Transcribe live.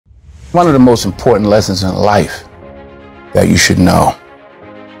One of the most important lessons in life that you should know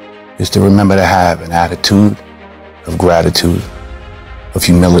is to remember to have an attitude of gratitude, of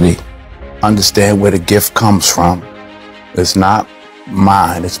humility. Understand where the gift comes from. It's not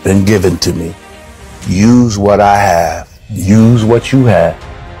mine, it's been given to me. Use what I have, use what you have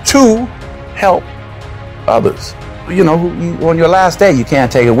to help others. You know, on your last day, you can't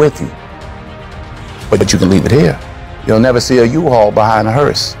take it with you, but you can leave it here. You'll never see a U-Haul behind a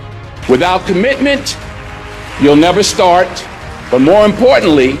hearse. Without commitment, you'll never start. But more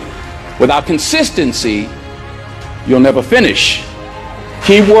importantly, without consistency, you'll never finish.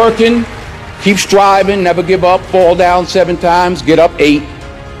 Keep working, keep striving, never give up, fall down 7 times, get up 8.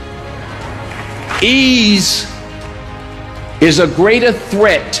 Ease is a greater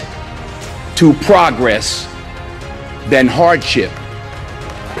threat to progress than hardship.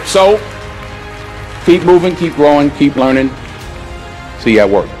 So, keep moving, keep growing, keep learning. See you at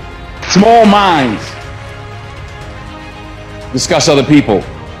work. Small minds discuss other people.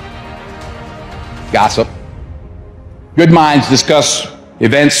 Gossip. Good minds discuss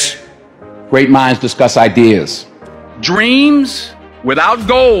events. Great minds discuss ideas. Dreams without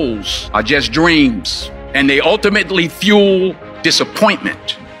goals are just dreams, and they ultimately fuel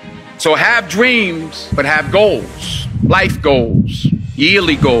disappointment. So have dreams, but have goals. Life goals,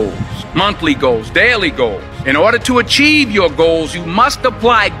 yearly goals, monthly goals, daily goals. In order to achieve your goals, you must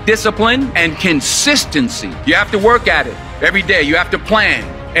apply discipline and consistency. You have to work at it every day. You have to plan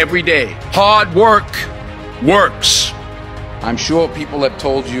every day. Hard work works. I'm sure people have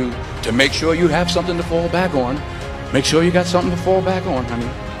told you to make sure you have something to fall back on. Make sure you got something to fall back on, honey.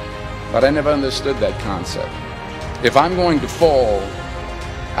 But I never understood that concept. If I'm going to fall,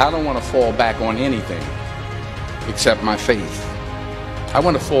 I don't want to fall back on anything except my faith. I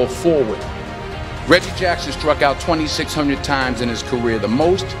want to fall forward. Reggie Jackson struck out 2,600 times in his career, the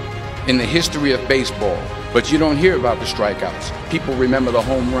most in the history of baseball. But you don't hear about the strikeouts. People remember the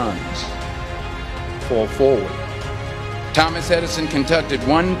home runs. Fall forward. Thomas Edison conducted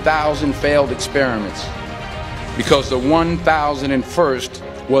 1,000 failed experiments because the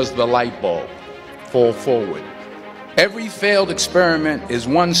 1,001st was the light bulb. Fall forward. Every failed experiment is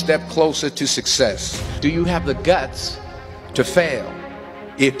one step closer to success. Do you have the guts to fail?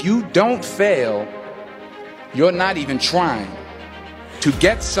 If you don't fail, you're not even trying. To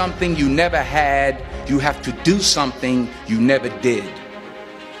get something you never had, you have to do something you never did.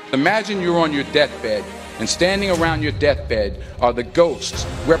 Imagine you're on your deathbed, and standing around your deathbed are the ghosts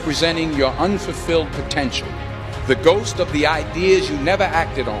representing your unfulfilled potential. The ghost of the ideas you never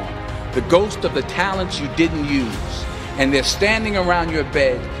acted on. The ghost of the talents you didn't use. And they're standing around your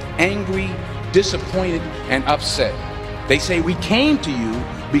bed, angry, disappointed, and upset. They say, we came to you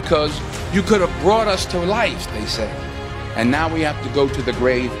because you could have brought us to life, they say. And now we have to go to the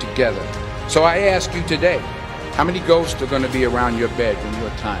grave together. So I ask you today, how many ghosts are going to be around your bed when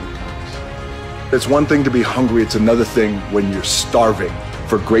your time comes? It's one thing to be hungry, it's another thing when you're starving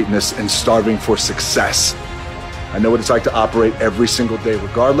for greatness and starving for success. I know what it's like to operate every single day,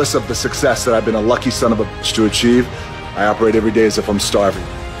 regardless of the success that I've been a lucky son of a bitch to achieve. I operate every day as if I'm starving.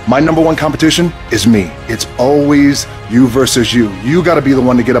 My number one competition is me. It's always you versus you. You got to be the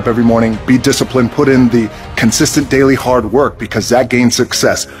one to get up every morning, be disciplined, put in the consistent daily hard work, because that gains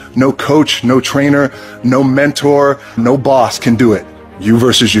success. No coach, no trainer, no mentor, no boss can do it. You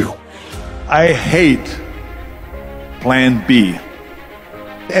versus you. I hate plan B.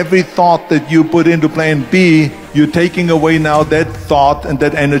 Every thought that you put into plan B, you're taking away now that thought and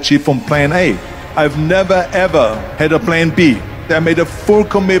that energy from plan A. I've never ever had a plan B. I made a full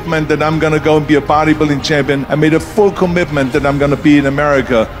commitment that I'm gonna go and be a bodybuilding champion. I made a full commitment that I'm gonna be in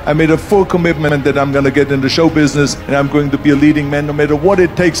America. I made a full commitment that I'm gonna get into show business and I'm going to be a leading man. No matter what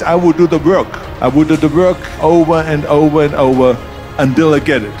it takes, I will do the work. I will do the work over and over and over until I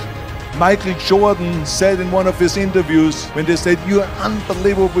get it. Michael Jordan said in one of his interviews, when they said, "You're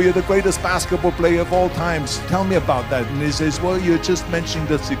unbelievable, you're the greatest basketball player of all times. Tell me about that." And he says, "Well, you're just mentioning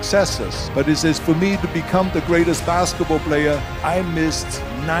the successes." But he says, "For me to become the greatest basketball player, I missed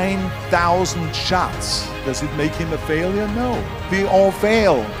 9,000 shots. Does it make him a failure? No. We all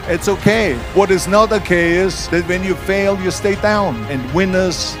fail. It's okay. What is not okay is that when you fail, you stay down. And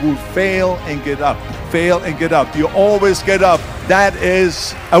winners will fail and get up. Fail and get up. You always get up. That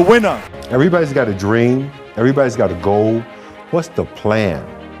is a winner." Everybody's got a dream. Everybody's got a goal. What's the plan?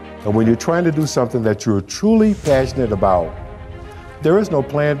 And when you're trying to do something that you're truly passionate about, there is no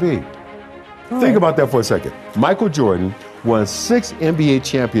plan B. Think about that for a second. Michael Jordan won 6 NBA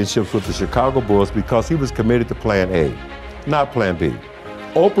championships with the Chicago Bulls because he was committed to plan A, not plan B.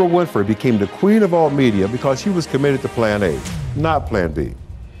 Oprah Winfrey became the queen of all media because she was committed to plan A, not plan B.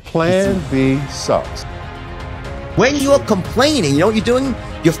 Plan B sucks. When you're complaining, you know what you're doing?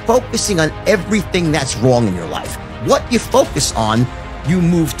 You're focusing on everything that's wrong in your life. What you focus on, you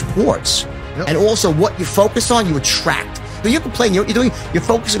move towards. Yep. And also what you focus on, you attract. When you're complaining, you know what you're doing? You're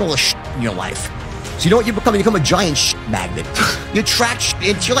focusing on all the shit in your life. So you know what you become? You become a giant shit magnet. You attract shit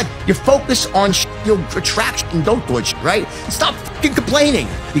into your life. You focus on shit, you'll attract shit and don't do it, right? Stop fucking complaining.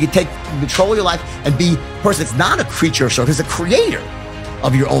 You can take control of your life and be a person that's not a creature of circumstance, a creator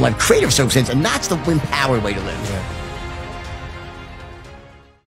of your own life, creator of circumstance, and that's the empowered way to live. Yeah.